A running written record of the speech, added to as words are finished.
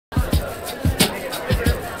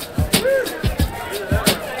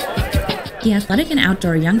The Athletic and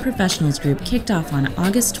Outdoor Young Professionals Group kicked off on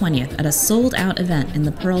August 20th at a sold-out event in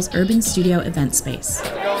the Pearl's Urban Studio event space.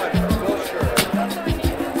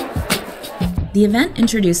 The event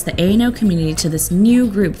introduced the A&O community to this new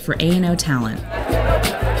group for A&O talent.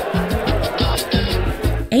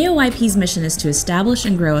 AOYP's mission is to establish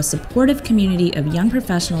and grow a supportive community of young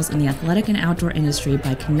professionals in the athletic and outdoor industry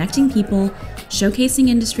by connecting people, showcasing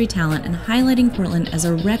industry talent, and highlighting Portland as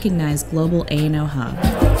a recognized global A&O hub.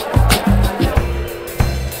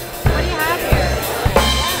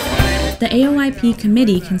 The AOYP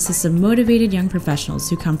committee consists of motivated young professionals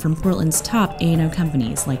who come from Portland's top A&O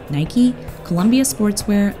companies like Nike, Columbia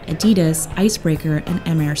Sportswear, Adidas, Icebreaker, and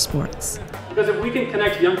MR Sports. Because if we can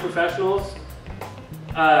connect young professionals,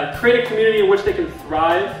 create a community in which they can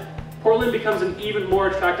thrive, Portland becomes an even more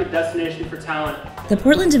attractive destination for talent. The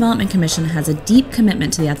Portland Development Commission has a deep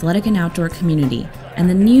commitment to the athletic and outdoor community, and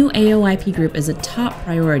the new AOYP group is a top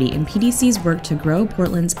priority in PDC's work to grow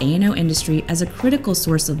Portland's A&O industry as a critical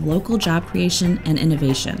source of local job creation and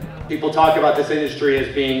innovation. People talk about this industry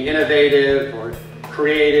as being innovative or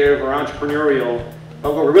creative or entrepreneurial,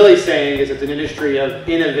 but what we're really saying is it's an industry of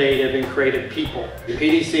innovative and creative people. The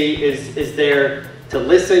PDC is there to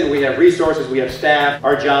listen. We have resources, we have staff.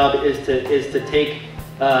 Our job is to take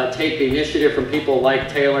the initiative from people like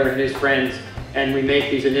Taylor and his friends, and we make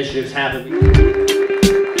these initiatives happen.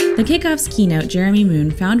 The Kickoff's keynote, Jeremy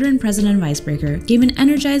Moon, founder and president of Icebreaker, gave an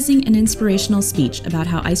energizing and inspirational speech about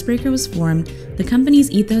how Icebreaker was formed, the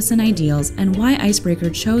company's ethos and ideals, and why Icebreaker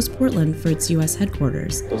chose Portland for its U.S.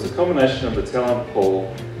 headquarters. It was a combination of the talent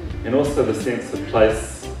pool and also the sense of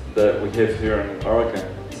place that we have here in Oregon.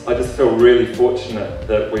 I just feel really fortunate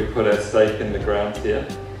that we put our stake in the ground here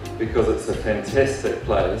because it's a fantastic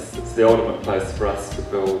place. It's the ultimate place for us to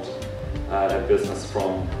build a business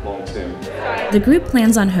from long term. The group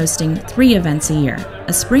plans on hosting 3 events a year: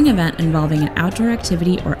 a spring event involving an outdoor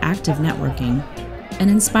activity or active networking, an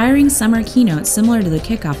inspiring summer keynote similar to the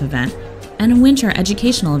Kickoff event, and a winter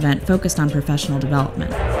educational event focused on professional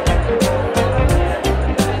development.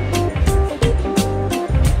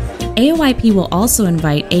 AOYP will also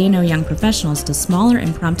invite A&O young professionals to smaller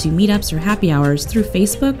impromptu meetups or happy hours through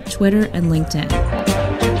Facebook, Twitter, and LinkedIn.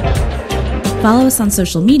 Follow us on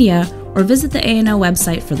social media or visit the A&O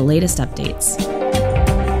website for the latest updates.